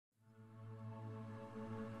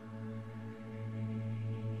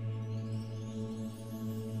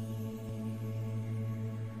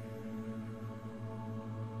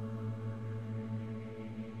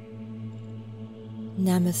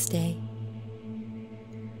Namaste.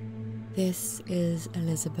 This is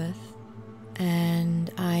Elizabeth, and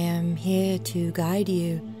I am here to guide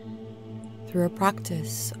you through a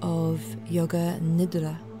practice of Yoga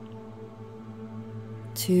Nidra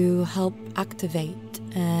to help activate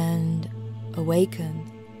and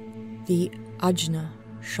awaken the Ajna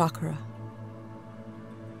chakra,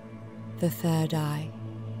 the third eye.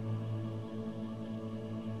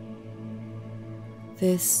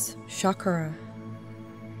 This chakra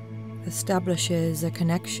establishes a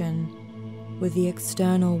connection with the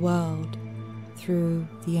external world through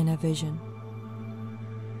the inner vision.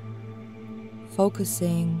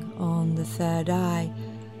 Focusing on the third eye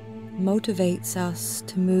motivates us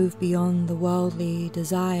to move beyond the worldly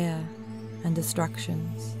desire and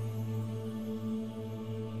distractions.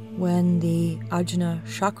 When the Ajna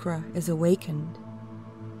chakra is awakened,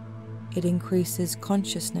 it increases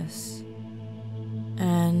consciousness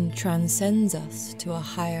and transcends us to a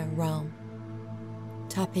higher realm,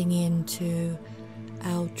 tapping into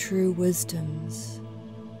our true wisdoms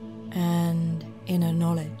and inner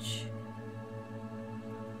knowledge.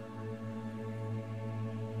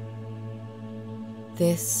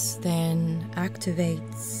 This then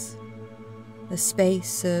activates a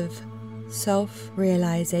space of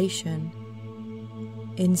self-realization,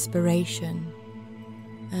 inspiration,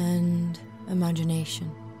 and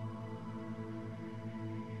imagination.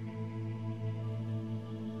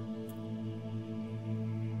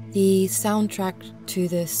 The soundtrack to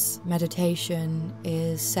this meditation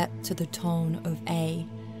is set to the tone of A,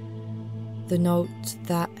 the note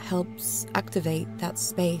that helps activate that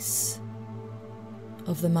space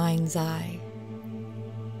of the mind's eye.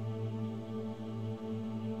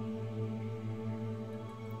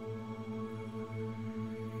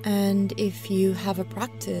 And if you have a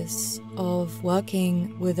practice of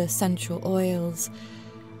working with essential oils,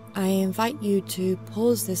 I invite you to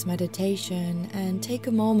pause this meditation and take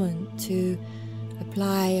a moment to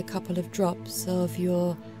apply a couple of drops of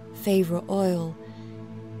your favorite oil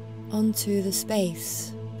onto the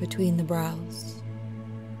space between the brows.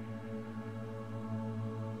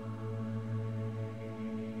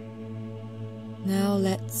 Now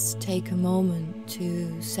let's take a moment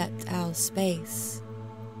to set our space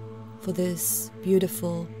for this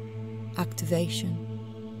beautiful activation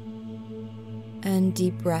and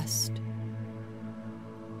deep rest,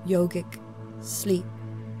 yogic sleep,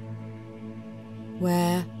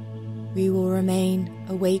 where we will remain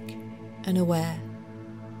awake and aware,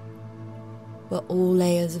 but all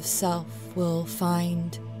layers of self will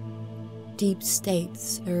find deep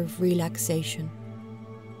states of relaxation,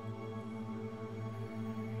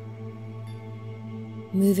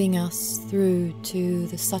 moving us through to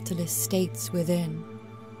the subtlest states within,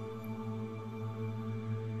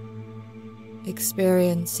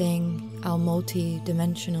 experiencing our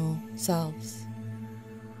multi-dimensional selves.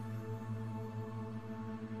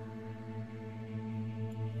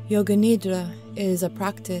 Yoga Nidra is a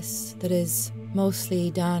practice that is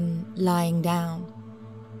mostly done lying down,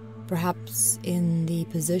 perhaps in the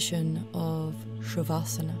position of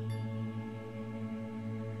Shavasana.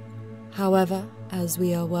 However, as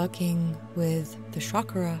we are working with the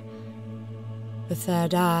chakra, the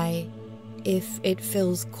third eye, if it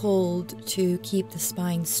feels called to keep the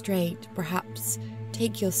spine straight, perhaps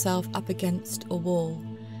take yourself up against a wall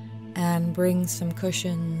and bring some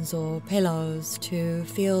cushions or pillows to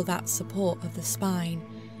feel that support of the spine,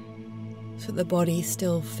 so the body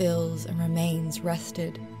still feels and remains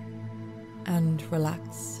rested and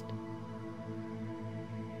relaxed.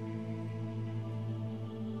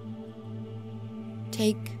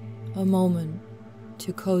 Take a moment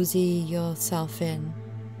to cozy yourself in.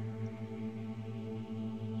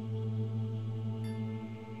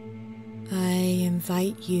 I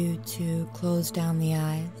invite you to close down the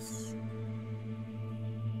eyes.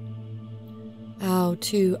 Our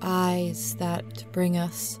two eyes that bring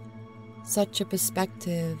us such a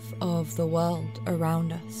perspective of the world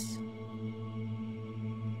around us.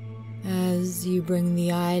 As you bring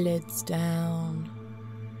the eyelids down,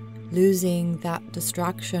 losing that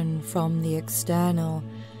distraction from the external,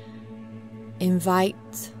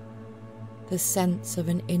 invite the sense of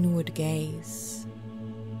an inward gaze,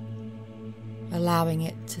 allowing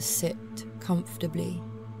it to sit comfortably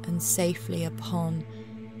and safely upon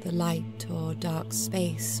the light or dark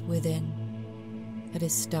space within that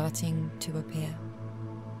is starting to appear.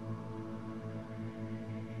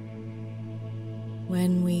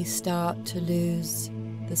 When we start to lose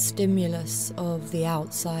the stimulus of the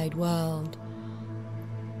outside world,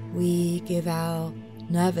 we give our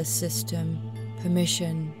nervous system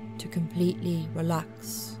permission to completely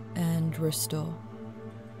relax and restore.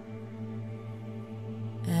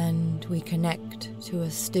 and we connect to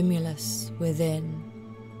a stimulus within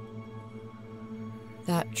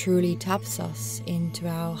that truly taps us into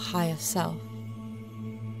our higher self,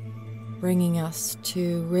 bringing us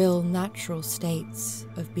to real natural states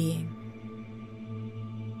of being,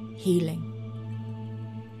 healing,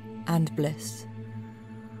 and bliss.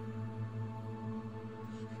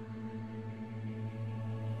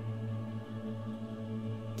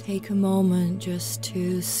 Take a moment just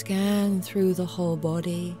to scan through the whole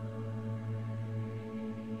body,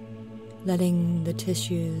 letting the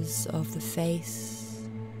tissues of the face,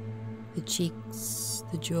 the cheeks,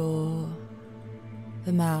 the jaw,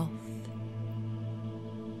 the mouth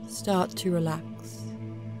start to relax.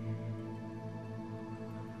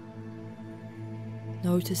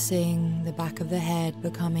 Noticing the back of the head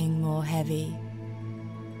becoming more heavy,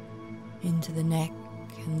 into the neck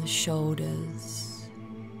and the shoulders,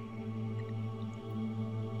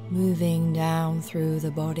 moving down through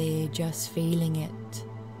the body, just feeling it,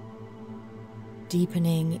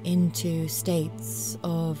 deepening into states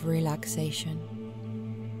of relaxation.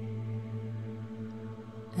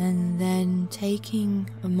 And then taking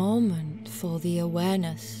a moment for the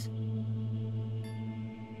awareness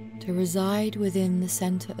to reside within the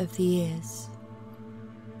center of the ears,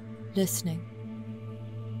 listening.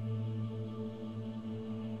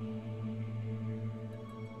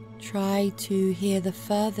 Try to hear the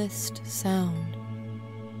furthest sound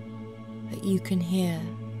that you can hear,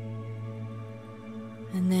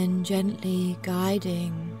 and then gently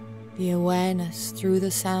guiding the awareness through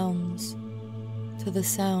the sounds to the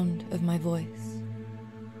sound of my voice,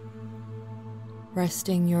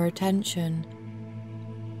 resting your attention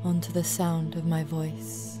onto the sound of my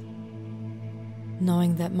voice,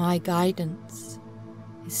 knowing that my guidance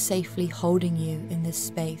is safely holding you in this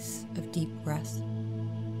space of deep rest.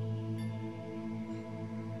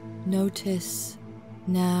 Notice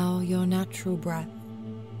now your natural breath.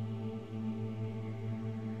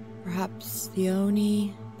 Perhaps the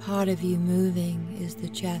only part of you moving is the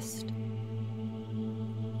chest,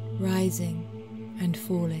 rising and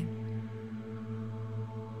falling.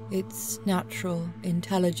 Its natural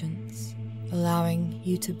intelligence allowing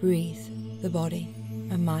you to breathe the body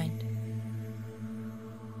and mind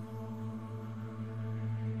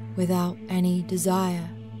without any desire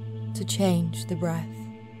to change the breath,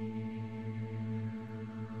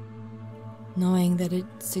 knowing that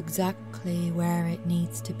it's exactly where it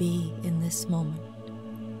needs to be in this moment,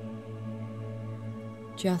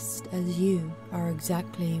 just as you are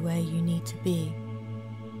exactly where you need to be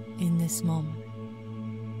in this moment.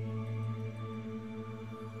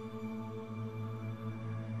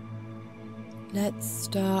 Let's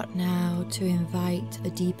start now to invite a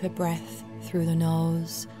deeper breath through the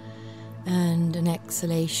nose and an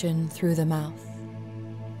exhalation through the mouth.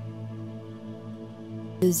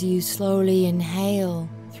 As you slowly inhale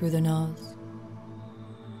through the nose,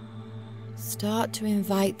 start to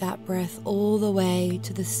invite that breath all the way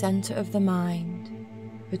to the center of the mind,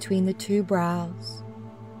 between the two brows,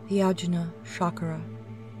 the Ajna chakra.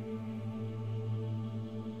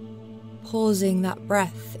 Pausing that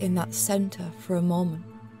breath in that center for a moment.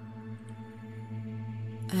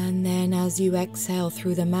 And then as you exhale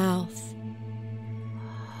through the mouth,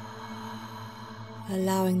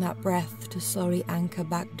 allowing that breath to slowly anchor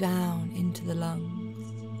back down into the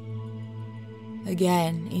lungs.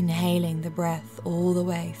 Again, inhaling the breath all the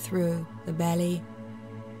way through the belly,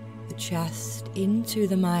 the chest, into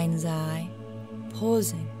the mind's eye,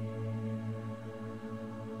 pausing.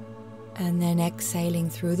 And then exhaling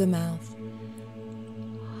through the mouth.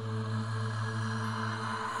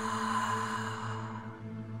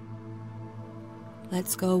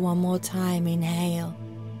 Let's go one more time. Inhale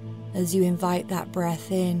as you invite that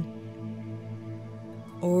breath in,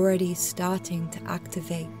 already starting to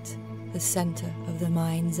activate the center of the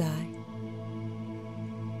mind's eye.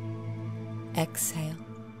 Exhale.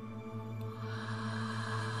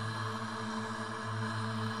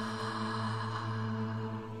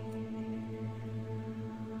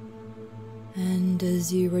 And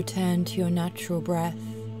as you return to your natural breath,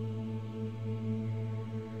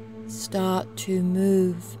 start to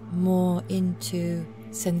move more into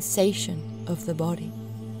sensation of the body.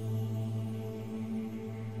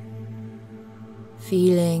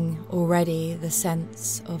 Feeling already the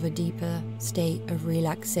sense of a deeper state of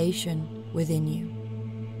relaxation within you.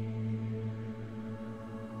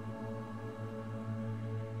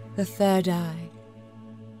 The third eye,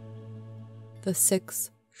 the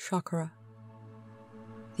sixth chakra,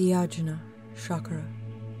 the Ajna chakra.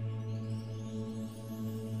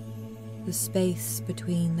 The space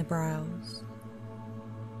between the brows,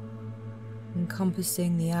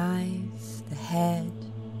 encompassing the eyes, the head,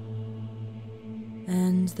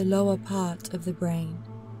 and the lower part of the brain,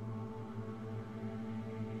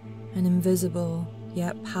 an invisible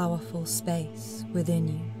yet powerful space within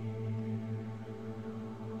you.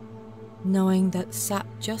 Knowing that sat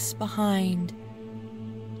just behind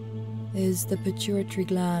is the pituitary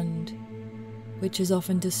gland, which is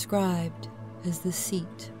often described as the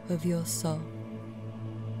seat of your soul.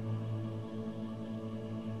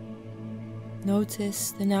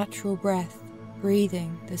 Notice the natural breath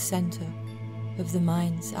breathing the center of the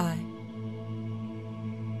mind's eye.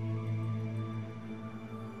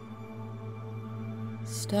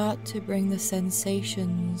 Start to bring the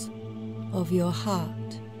sensations of your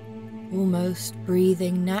heart, almost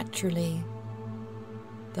breathing naturally,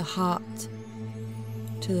 the heart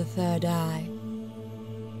to the third eye,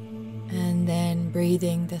 and then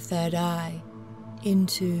breathing the third eye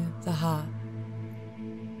into the heart.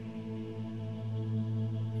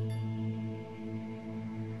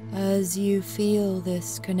 As you feel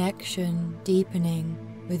this connection deepening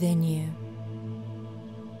within you,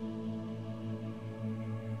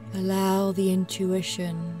 allow the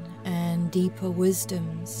intuition and deeper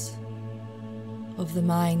wisdoms of the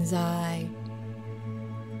mind's eye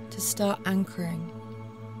to start anchoring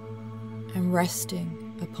and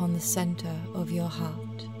resting upon the center of your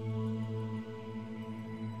heart,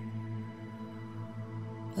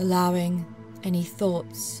 allowing any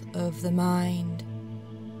thoughts of the mind,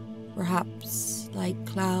 perhaps like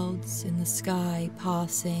clouds in the sky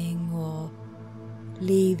passing or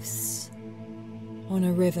leaves on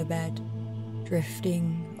a riverbed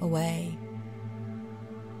drifting away.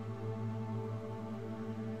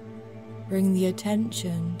 Bring the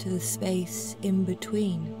attention to the space in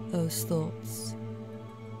between those thoughts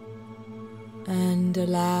and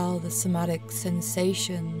allow the somatic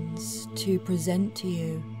sensations to present to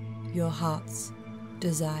you your heart's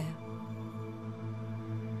desire,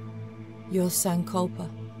 your sankalpa,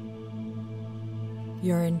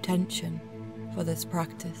 your intention for this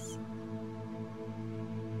practice.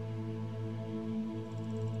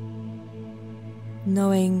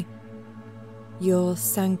 Knowing your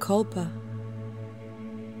sankalpa,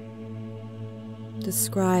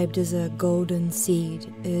 described as a golden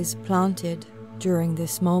seed, is planted during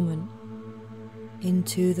this moment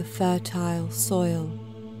into the fertile soil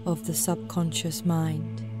of the subconscious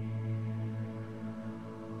mind.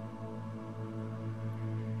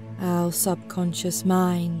 Our subconscious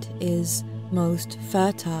mind is most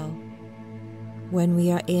fertile when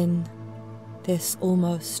we are in this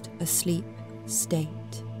almost asleep state.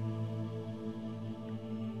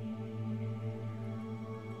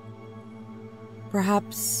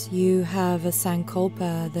 Perhaps you have a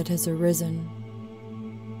sankalpa that has arisen,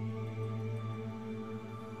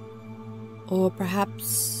 or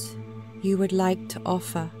perhaps you would like to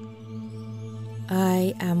offer,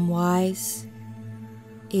 I am wise,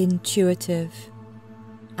 intuitive,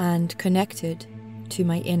 and connected to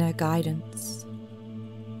my inner guidance.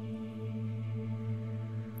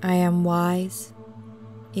 I am wise,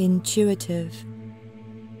 intuitive,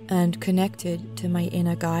 and connected to my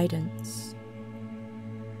inner guidance.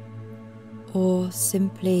 Or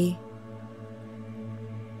simply,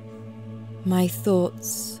 my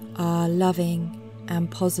thoughts are loving and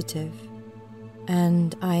positive,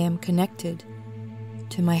 and I am connected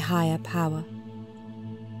to my higher power.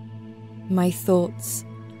 My thoughts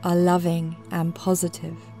are loving and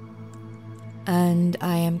positive, and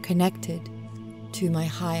I am connected to my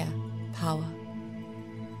higher power.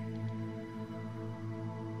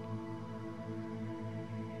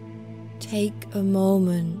 Take a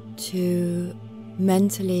moment to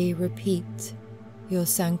mentally repeat your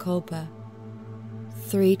sankalpa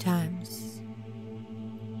 3 times,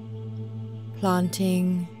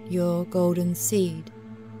 planting your golden seed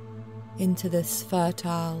into this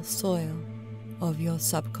fertile soil of your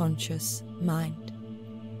subconscious mind.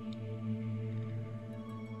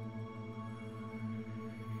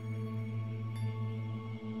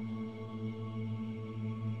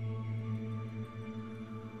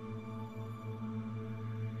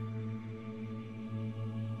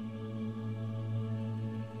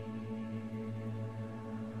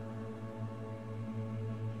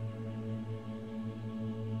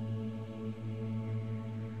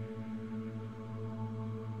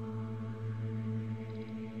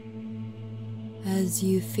 As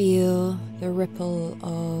you feel the ripple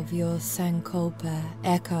of your sankalpa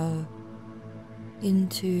echo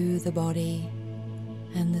into the body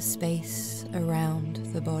and the space around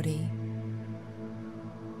the body,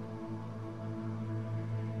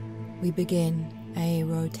 we begin a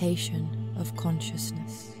rotation of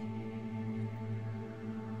consciousness.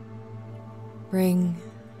 Bring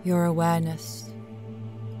your awareness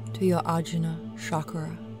to your Ajna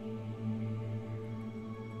chakra,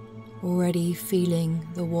 already feeling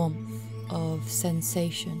the warmth of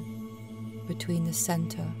sensation between the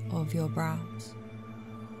center of your brows.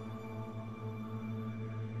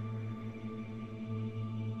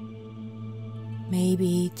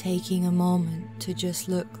 Maybe taking a moment to just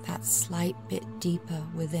look that slight bit deeper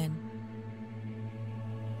within.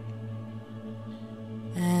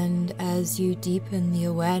 And as you deepen the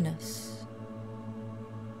awareness,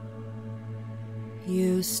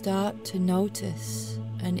 you start to notice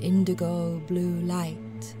an indigo blue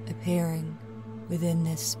light appearing within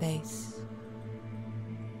this space.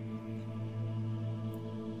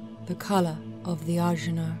 The color of the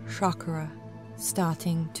Ajna chakra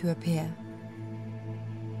starting to appear.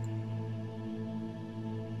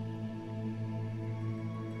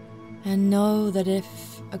 And know that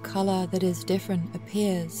if a color that is different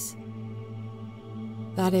appears,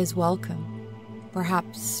 that is welcome.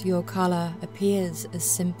 Perhaps your color appears as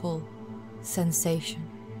simple sensation,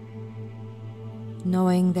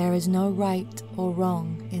 knowing there is no right or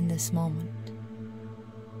wrong in this moment.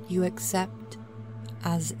 You accept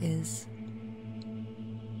as is.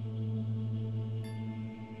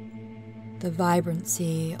 The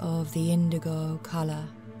vibrancy of the indigo color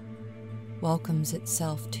welcomes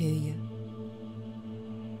itself to you.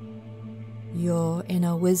 Your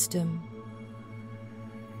inner wisdom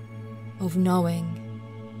of knowing,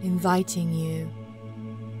 inviting you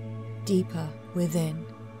deeper within.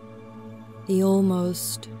 The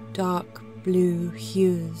almost dark blue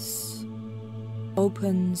hues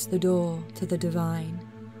opens the door to the divine.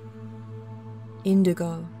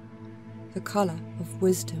 Indigo, the color of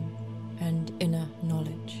wisdom and inner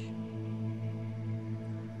knowledge.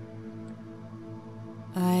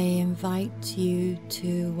 I invite you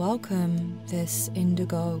to welcome this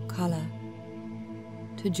indigo color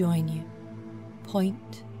to join you,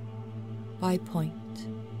 point by point,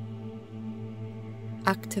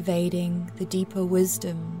 activating the deeper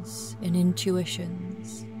wisdoms and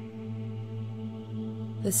intuitions,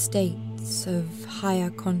 the states of higher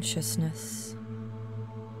consciousness,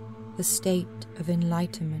 the state of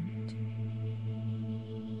enlightenment,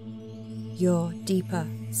 your deeper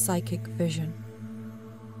psychic vision,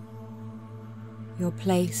 your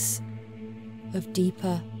place of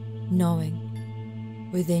deeper knowing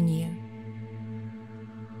within you.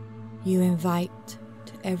 You invite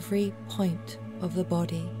to every point of the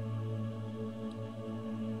body,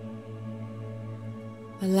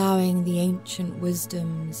 allowing the ancient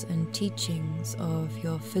wisdoms and teachings of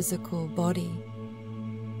your physical body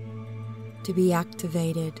to be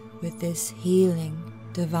activated with this healing,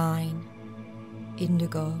 divine,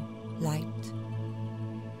 indigo light.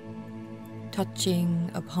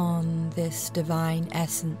 Touching upon this divine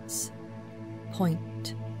essence,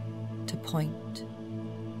 point to point.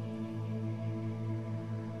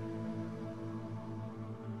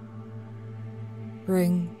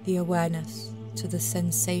 Bring the awareness to the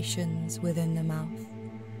sensations within the mouth.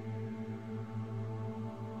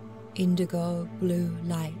 Indigo blue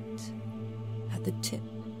light at the tip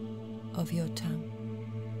of your tongue.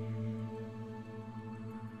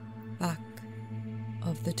 Back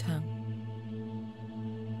of the tongue.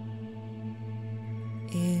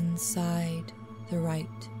 Inside the right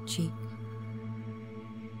cheek,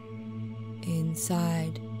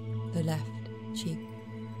 inside the left cheek,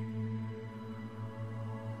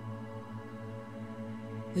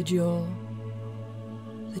 the jaw,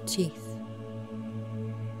 the teeth,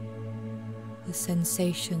 the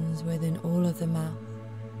sensations within all of the mouth,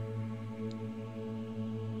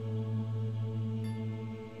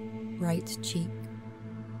 right cheek,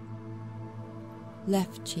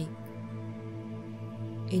 left cheek,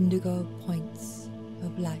 indigo points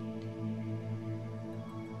of light.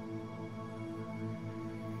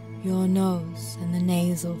 Your nose and the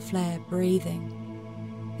nasal flare breathing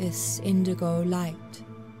this indigo light,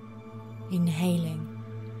 inhaling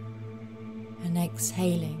and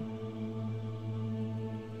exhaling.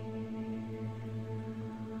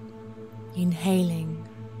 Inhaling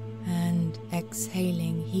and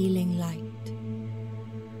exhaling healing light.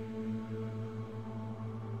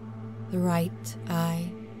 The right eye,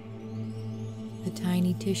 the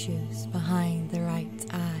tiny tissues behind the right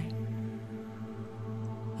eye.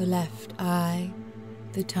 The left eye,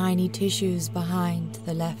 the tiny tissues behind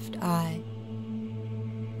the left eye.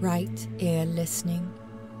 Right ear listening.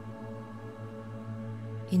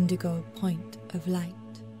 Indigo point of light.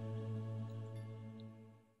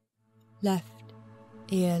 Left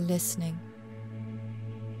ear listening.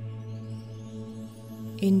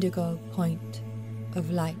 Indigo point of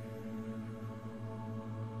light.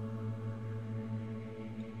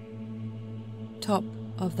 Top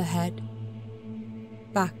of the head,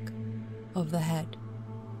 back of the head,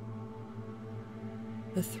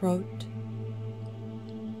 the throat,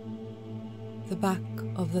 the back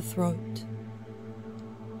of the throat,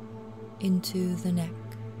 into the neck,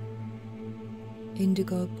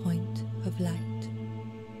 indigo point of light.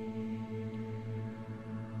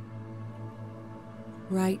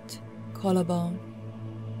 Right collarbone,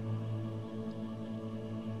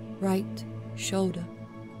 right shoulder,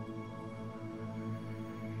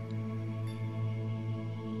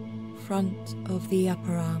 front of the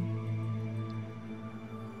upper arm,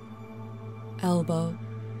 elbow,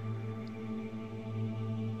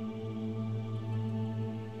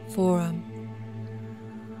 forearm,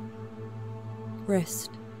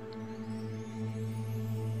 wrist,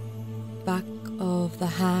 back of the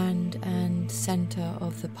hand and center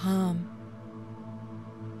of the palm,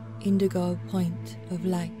 indigo point of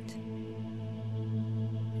light.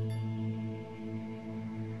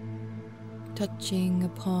 Touching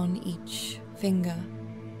upon each finger,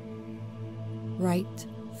 right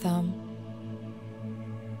thumb,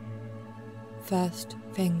 first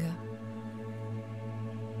finger,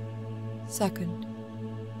 second,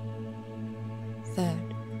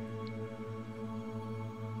 third,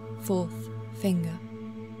 fourth finger,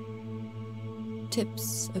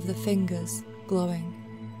 tips of the fingers glowing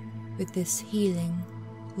with this healing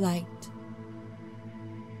light.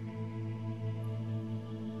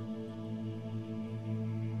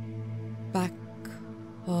 Back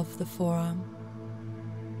of the forearm,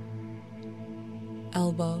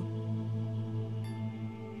 elbow,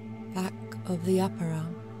 back of the upper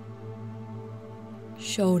arm,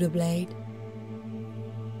 shoulder blade,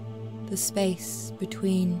 the space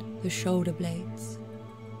between the shoulder blades,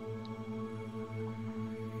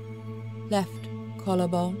 left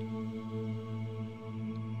collarbone,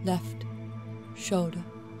 left shoulder,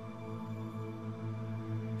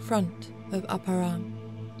 front of upper arm,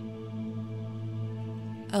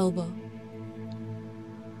 elbow,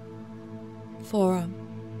 forearm,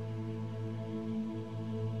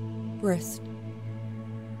 wrist,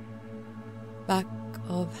 back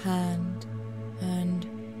of hand and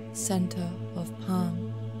center of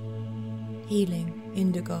palm, healing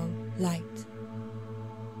indigo light,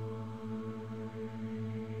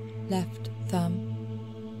 left thumb,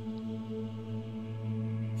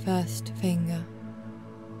 first finger,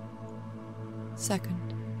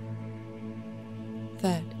 second,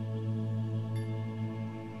 third,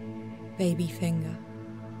 baby finger,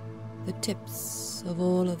 the tips of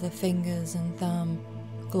all of the fingers and thumb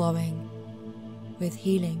glowing with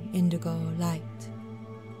healing indigo light.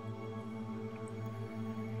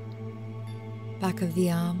 Back of the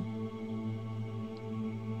arm,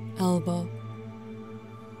 elbow,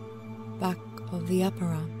 back of the upper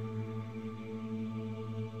arm,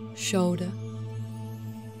 shoulder,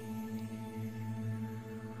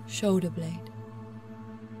 shoulder blade,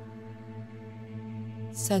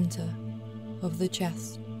 center of the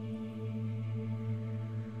chest,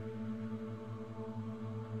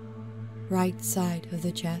 right side of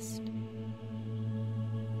the chest,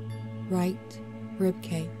 right rib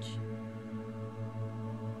cage,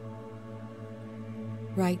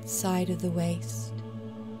 right side of the waist,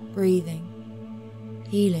 breathing,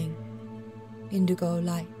 healing, indigo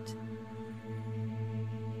light.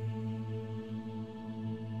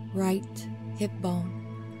 Right hip bone,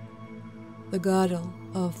 the girdle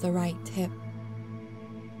of the right hip,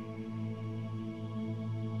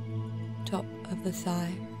 top of the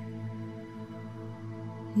thigh,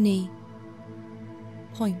 knee,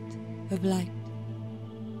 point of light,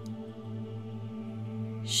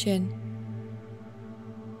 shin,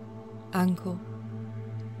 ankle,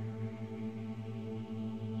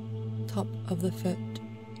 top of the foot,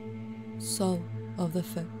 sole of the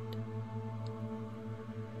foot,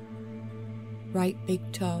 right big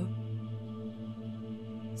toe,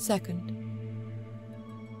 second,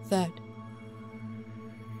 third,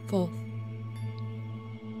 fourth,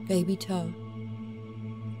 baby toe,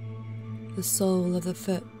 the sole of the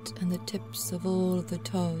foot and the tips of all of the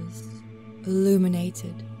toes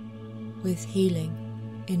illuminated with healing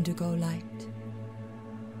indigo light.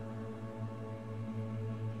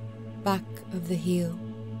 Back of the heel,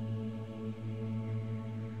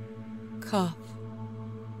 calf,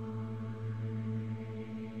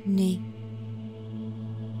 knee,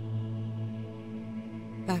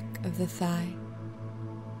 back of the thigh,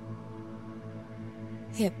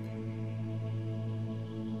 hip,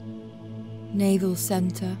 navel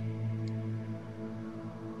center,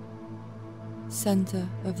 center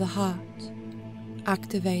of the heart,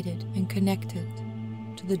 activated and connected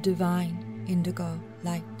to the divine indigo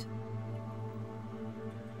light.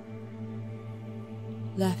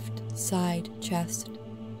 left side chest,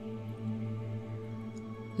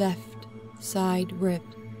 left side rib,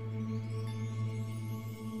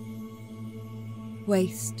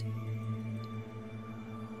 waist,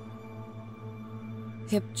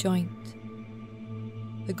 hip joint,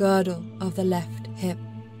 the girdle of the left hip,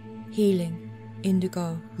 healing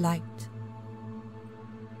indigo light.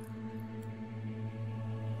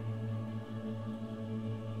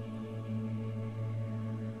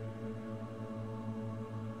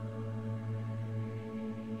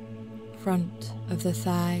 Front of the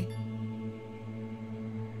thigh,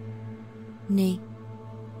 knee,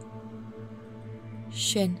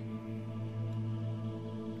 shin,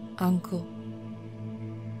 ankle,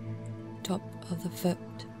 top of the foot,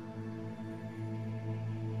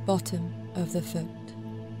 bottom of the foot,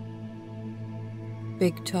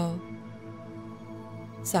 big toe,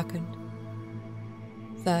 second,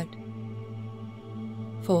 third,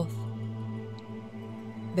 fourth,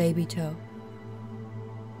 baby toe.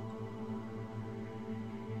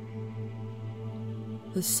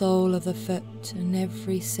 The sole of the foot and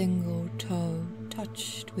every single toe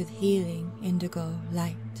touched with healing indigo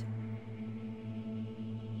light.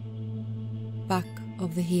 Back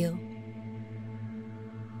of the heel,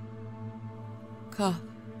 calf,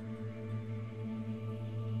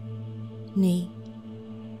 knee,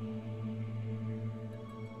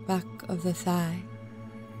 back of the thigh,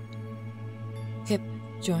 hip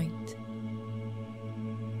joint,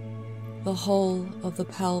 the whole of the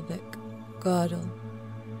pelvic girdle,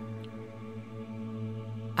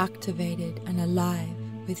 activated and alive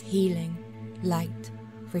with healing light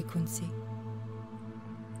frequency,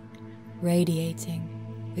 radiating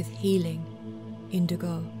with healing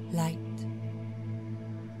indigo light.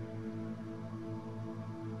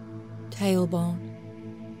 Tailbone,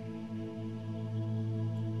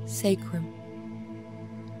 sacrum,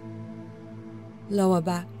 lower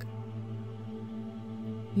back,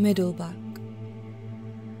 middle back,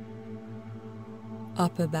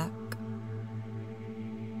 upper back,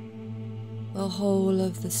 the whole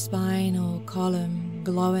of the spinal column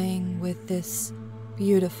glowing with this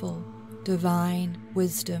beautiful divine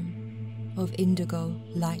wisdom of indigo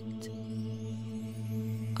light.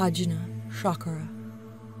 Ajna chakra,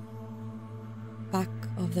 back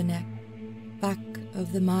of the neck, back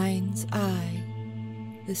of the mind's eye,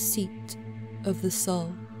 the seat of the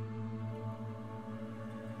soul,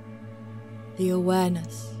 the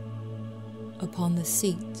awareness upon the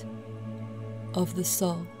seat of the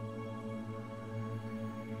soul,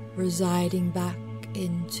 residing back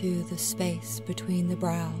into the space between the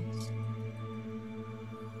brows.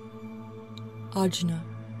 Ajna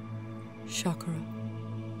chakra.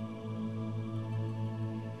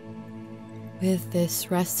 With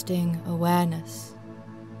this resting awareness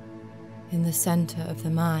in the center of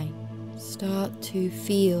the mind, start to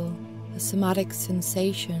feel the somatic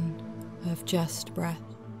sensation of just breath.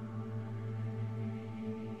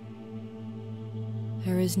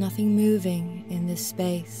 There is nothing moving in this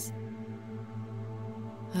space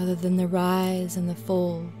other than the rise and the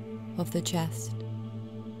fall of the chest.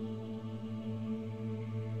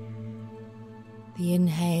 The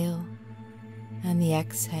inhale and the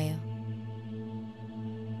exhale.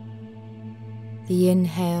 The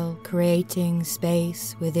inhale creating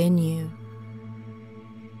space within you.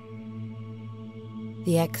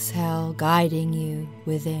 The exhale guiding you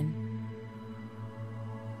within.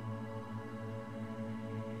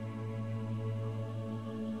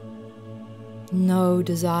 No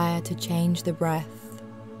desire to change the breath,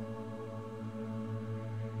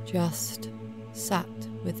 just sat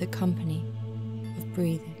with the company of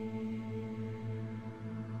breathing.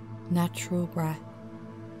 Natural breath,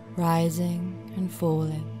 rising and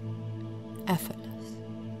falling, effortless.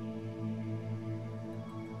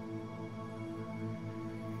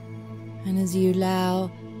 And as you allow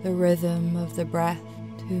the rhythm of the breath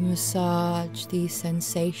to massage these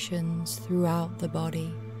sensations throughout the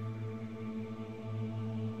body,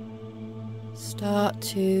 start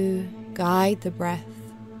to guide the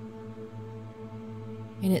breath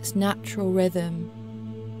in its natural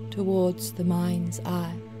rhythm towards the mind's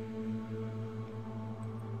eye.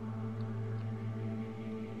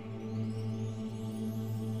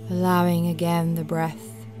 Allowing again the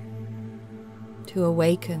breath to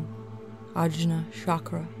awaken Ajna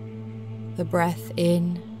chakra, the breath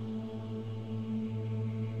in,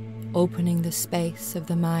 opening the space of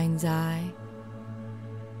the mind's eye,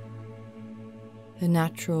 the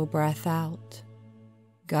natural breath out,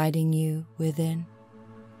 guiding you within.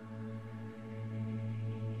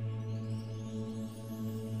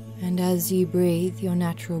 And as you breathe your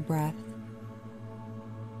natural breath,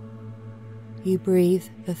 you breathe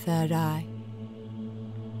the third eye,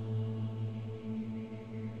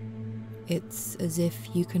 It's as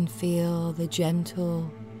if you can feel the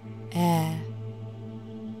gentle air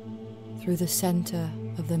through the center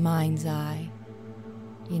of the mind's eye,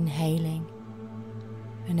 inhaling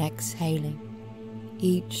and exhaling,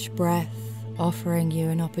 each breath offering you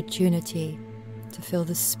an opportunity to feel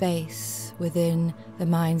the space within the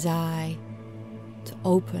mind's eye to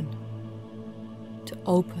open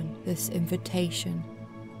this invitation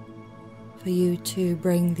for you to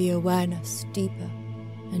bring the awareness deeper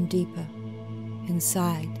and deeper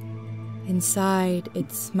inside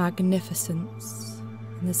its magnificence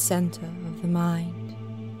in the center of the mind,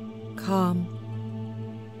 calm,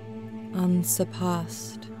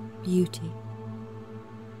 unsurpassed beauty.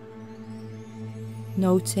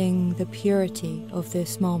 Noting the purity of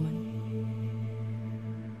this moment,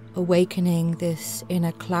 awakening this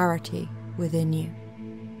inner clarity within you.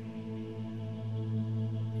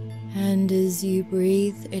 And as you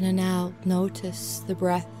breathe in and out, notice the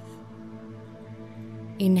breath,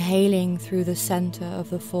 inhaling through the center of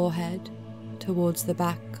the forehead towards the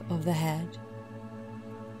back of the head,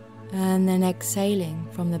 and then exhaling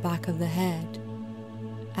from the back of the head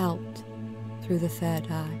out through the third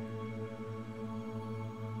eye.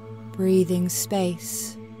 Breathing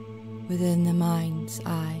space within the mind's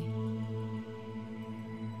eye.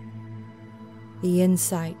 The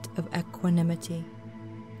insight of equanimity,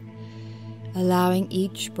 allowing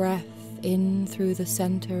each breath in through the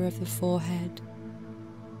center of the forehead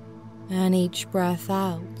and each breath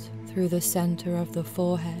out through the center of the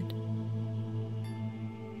forehead.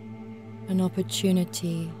 An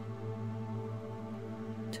opportunity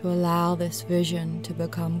to allow this vision to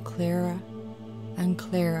become clearer and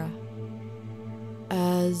clearer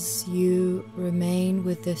as you remain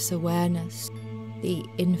with this awareness, the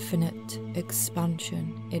infinite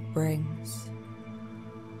expansion it brings.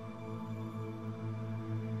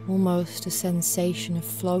 Almost a sensation of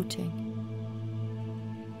floating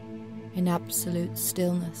in absolute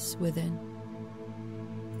stillness within,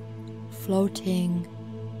 floating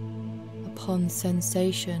upon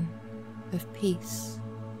sensation of peace,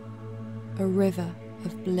 a river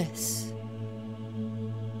of bliss,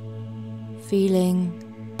 feeling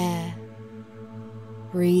air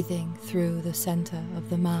breathing through the center of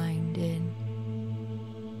the mind in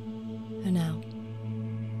and out.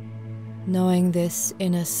 Knowing this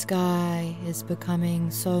inner sky is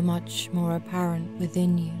becoming so much more apparent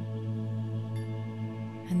within you,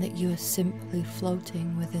 and that you are simply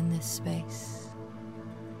floating within this space.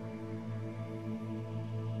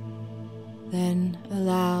 Then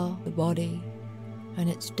allow the body and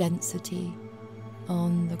its density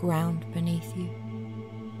on the ground beneath you.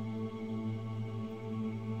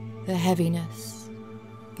 The heaviness,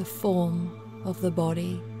 the form of the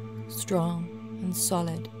body, strong and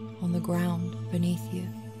solid on the ground beneath you.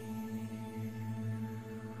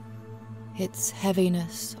 Its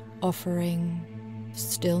heaviness offering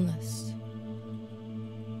stillness.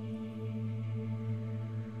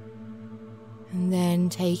 And then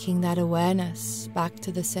taking that awareness back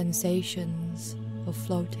to the sensations of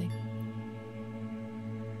floating,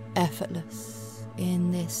 effortless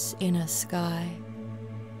in this inner sky.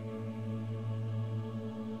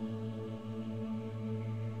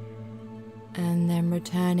 And then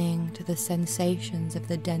returning to the sensations of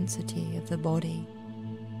the density of the body,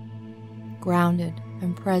 grounded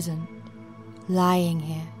and present, lying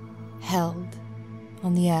here, held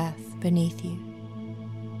on the earth beneath you.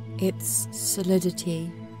 Its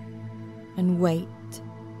solidity and weight,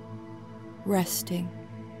 resting,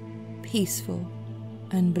 peaceful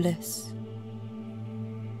and bliss.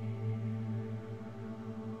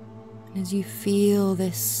 And as you feel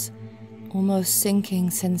this almost sinking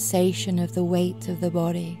sensation of the weight of the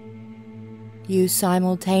body, you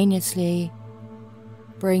simultaneously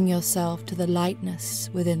bring yourself to the lightness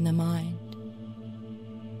within the mind,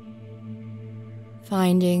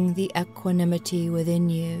 finding the equanimity within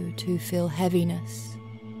you to feel heaviness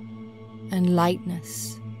and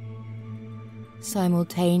lightness,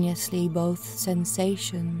 simultaneously both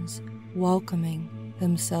sensations welcoming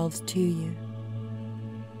themselves to you.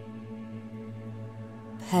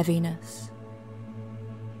 Heaviness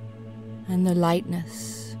and the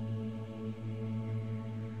lightness,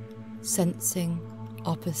 sensing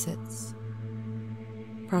opposites.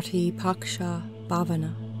 Pratipaksha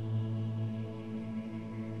Bhavana.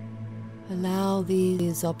 Allow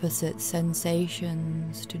these opposite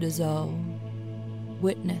sensations to dissolve.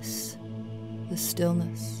 Witness the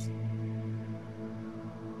stillness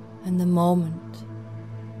and the moment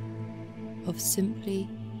of simply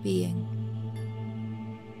being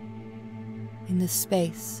in the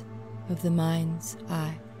space of the mind's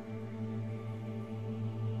eye.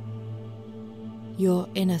 your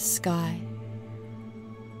inner sky.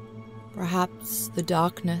 Perhaps the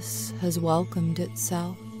darkness has welcomed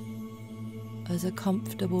itself as a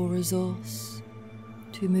comfortable resource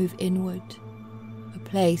to move inward, a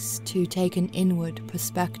place to take an inward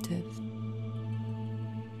perspective.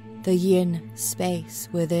 The yin space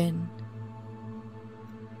within,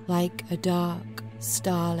 like a dark,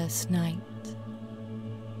 starless night,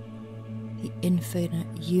 the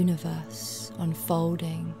infinite universe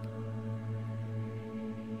unfolding,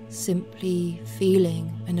 simply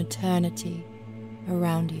feeling an eternity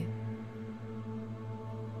around you.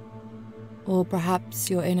 Or perhaps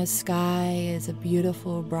your inner sky is a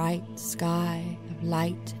beautiful, bright sky of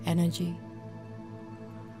light energy.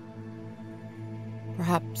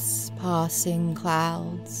 Perhaps passing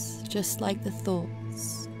clouds, just like the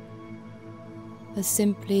thoughts, are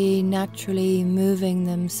simply naturally moving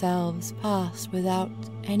themselves past without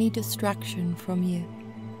any distraction from you.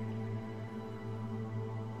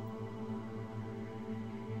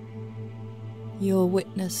 Your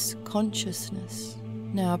witness consciousness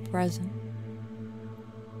now present.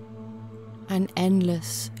 An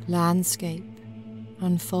endless landscape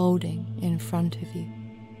unfolding in front of you.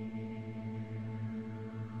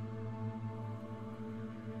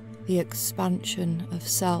 The expansion of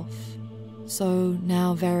self, so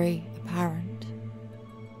now very apparent.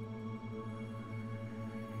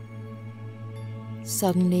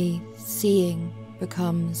 Suddenly seeing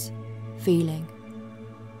becomes feeling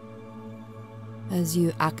as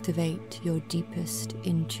you activate your deepest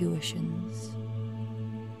intuitions.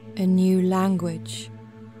 A new language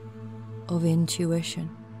of intuition,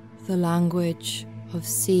 the language of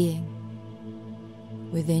seeing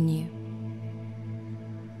within you.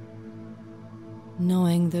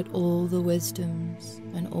 Knowing that all the wisdoms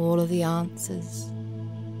and all of the answers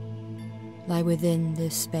lie within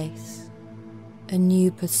this space. A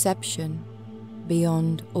new perception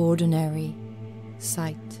beyond ordinary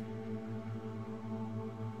sight.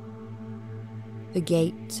 The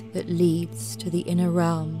gate that leads to the inner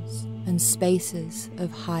realms and spaces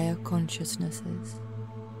of higher consciousnesses.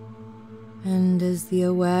 And as the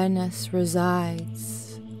awareness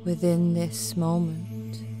resides within this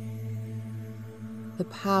moment, the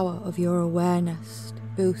power of your awareness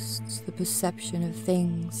boosts the perception of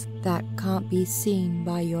things that can't be seen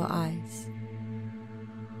by your eyes.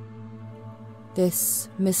 This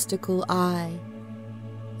mystical eye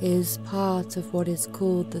is part of what is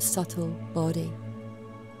called the subtle body.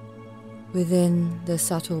 Within the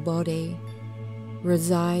subtle body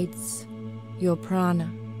resides your prana,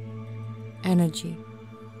 energy,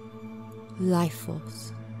 life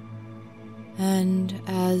force. And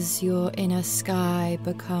as your inner sky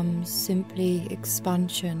becomes simply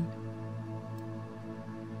expansion,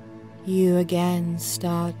 you again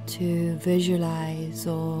start to visualize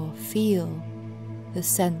or feel the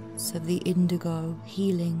sense of the indigo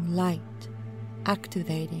healing light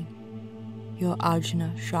activating your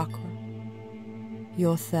Ajna chakra,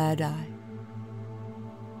 your third eye.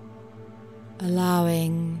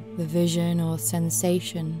 Allowing the vision or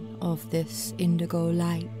sensation of this indigo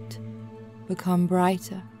light become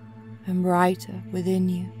brighter and brighter within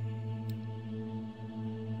you.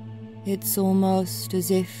 It's almost as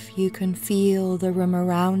if you can feel the room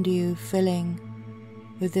around you filling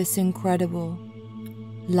with this incredible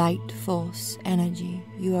light force energy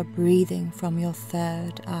you are breathing from your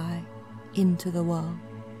third eye into the world,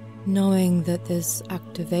 knowing that this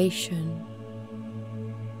activation,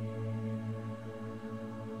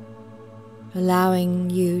 allowing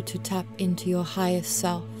you to tap into your highest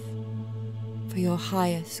self for your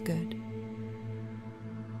highest good.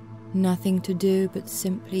 Nothing to do but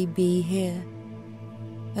simply be here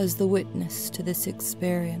as the witness to this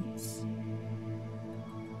experience,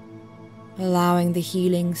 allowing the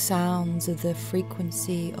healing sounds of the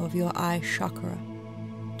frequency of your eye chakra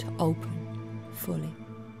to open fully.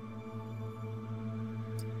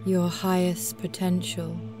 Your highest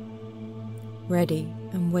potential ready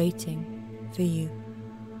and waiting for you.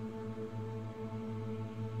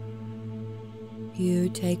 You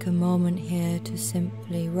take a moment here to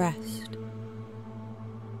simply rest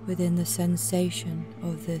within the sensation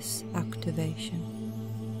of this activation,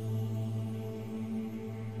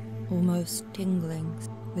 almost tingling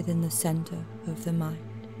within the center of the mind.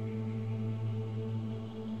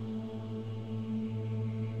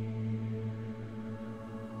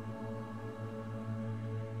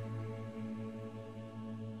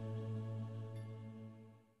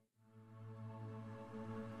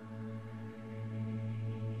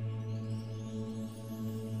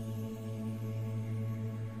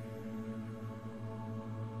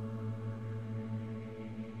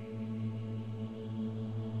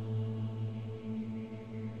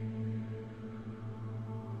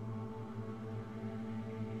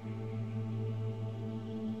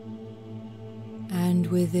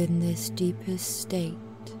 And within this deepest state,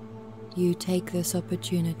 you take this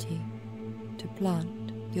opportunity to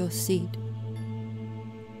plant your seed,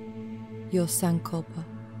 your sankalpa.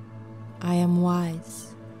 I am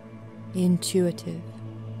wise, intuitive,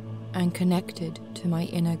 and connected to my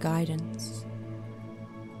inner guidance.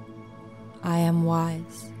 I am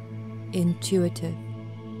wise, intuitive,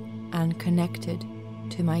 and connected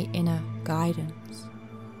to my inner guidance.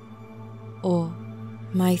 Or,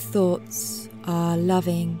 my thoughts are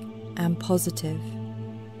loving and positive,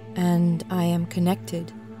 and I am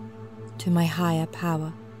connected to my higher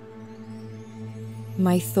power.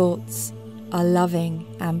 My thoughts are loving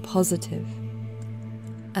and positive,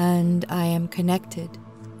 and I am connected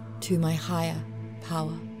to my higher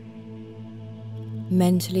power.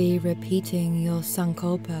 Mentally repeating your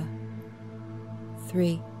sankalpa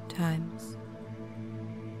 3 times.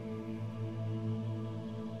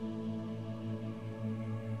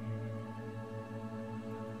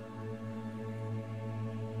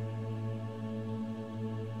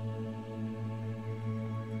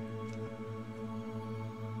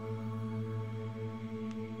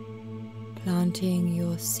 Planting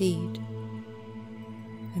your seed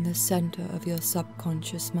in the center of your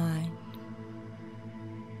subconscious mind,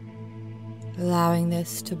 allowing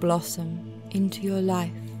this to blossom into your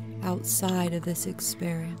life outside of this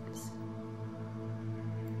experience.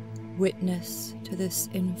 Witness to this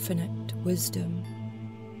infinite wisdom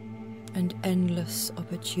and endless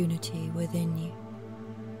opportunity within you.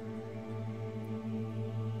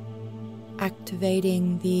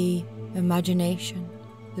 Activating the imagination,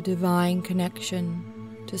 the divine connection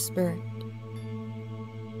to spirit,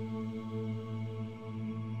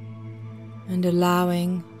 and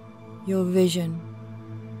allowing your vision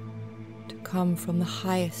to come from the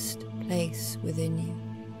highest place within you,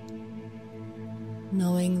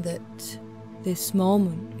 knowing that this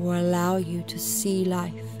moment will allow you to see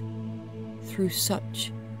life through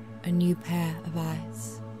such a new pair of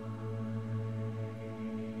eyes,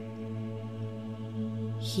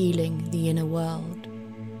 healing the inner world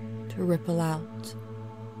to ripple out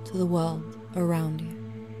to the world around you.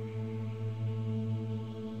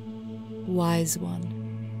 Wise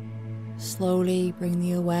one, slowly bring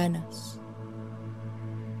the awareness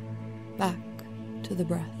back to the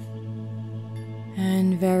breath.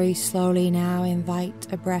 And very slowly now invite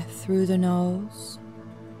a breath through the nose,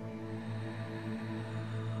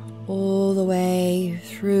 all the way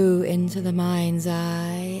through into the mind's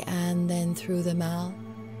eye, and then through the mouth.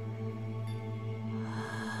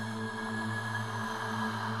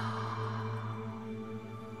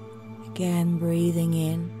 Again, breathing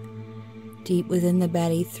in, deep within the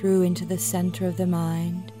belly, through into the center of the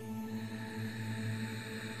mind.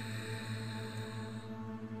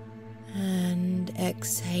 And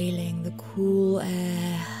exhaling the cool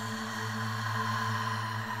air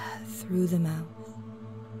through the mouth.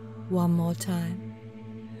 One more time.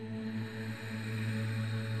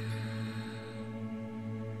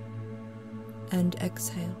 And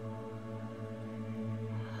exhale.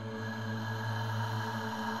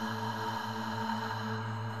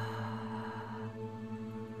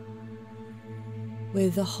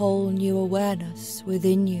 With a whole new awareness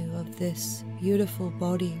within you of this beautiful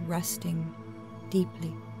body resting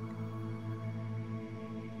deeply,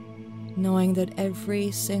 knowing that every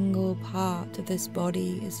single part of this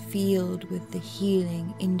body is filled with the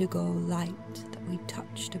healing indigo light that we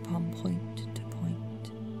touched upon point to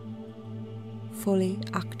point, fully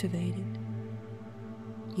activated,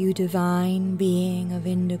 you divine being of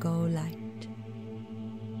indigo light.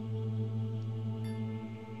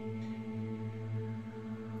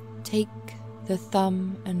 Take the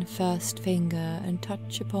thumb and first finger and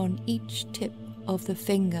touch upon each tip of the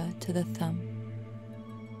finger to the thumb.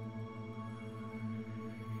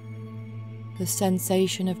 The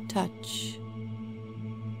sensation of touch,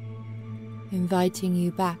 inviting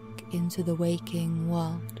you back into the waking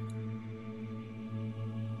world.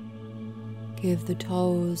 Give the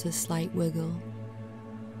toes a slight wiggle.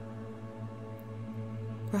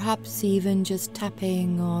 Perhaps even just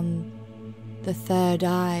tapping on the third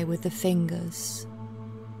eye with the fingers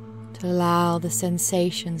to allow the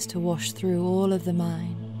sensations to wash through all of the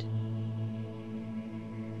mind.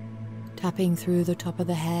 Tapping through the top of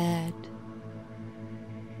the head,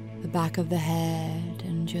 the back of the head,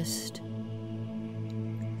 and just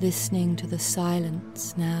listening to the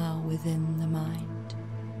silence now within the mind.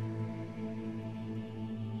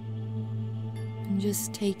 And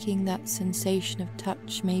just taking that sensation of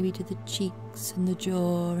touch maybe to the cheeks and the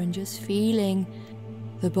jaw, and just feeling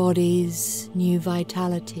the body's new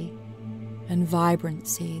vitality and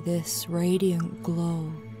vibrancy, this radiant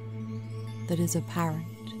glow that is apparent.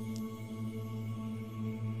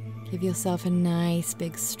 Give yourself a nice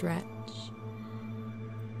big stretch.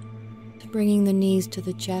 Bringing the knees to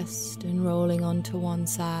the chest and rolling onto one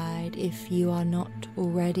side. If you are not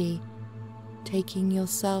already, taking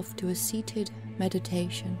yourself to a seated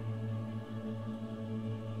meditation.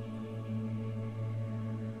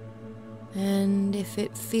 And if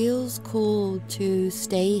it feels called to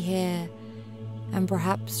stay here and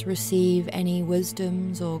perhaps receive any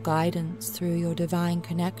wisdoms or guidance through your divine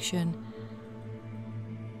connection,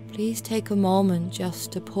 please take a moment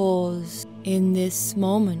just to pause in this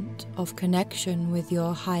moment of connection with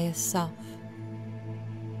your highest self.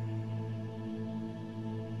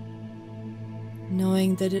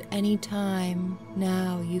 Knowing that at any time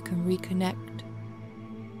now you can reconnect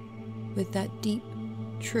with that deep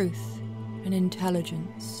truth and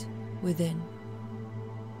intelligence within.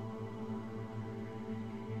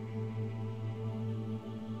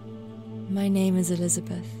 My name is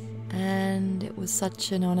Elizabeth, and it was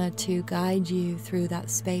such an honor to guide you through that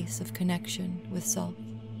space of connection with self.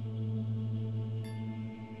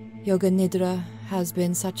 Yoga Nidra has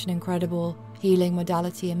been such an incredible healing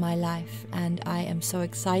modality in my life, and I am so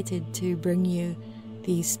excited to bring you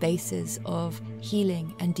these spaces of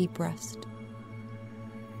healing and deep rest.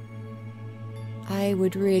 I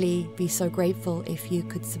would really be so grateful if you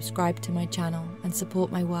could subscribe to my channel and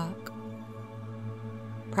support my work.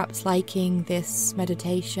 Perhaps liking this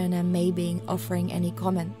meditation and maybe offering any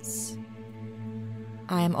comments.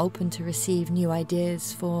 I am open to receive new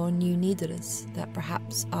ideas for new nidras that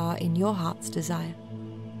perhaps are in your heart's desire.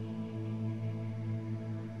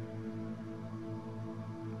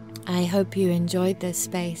 I hope you enjoyed this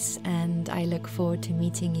space, and I look forward to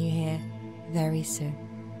meeting you here very soon.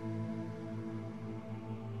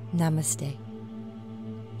 Namaste.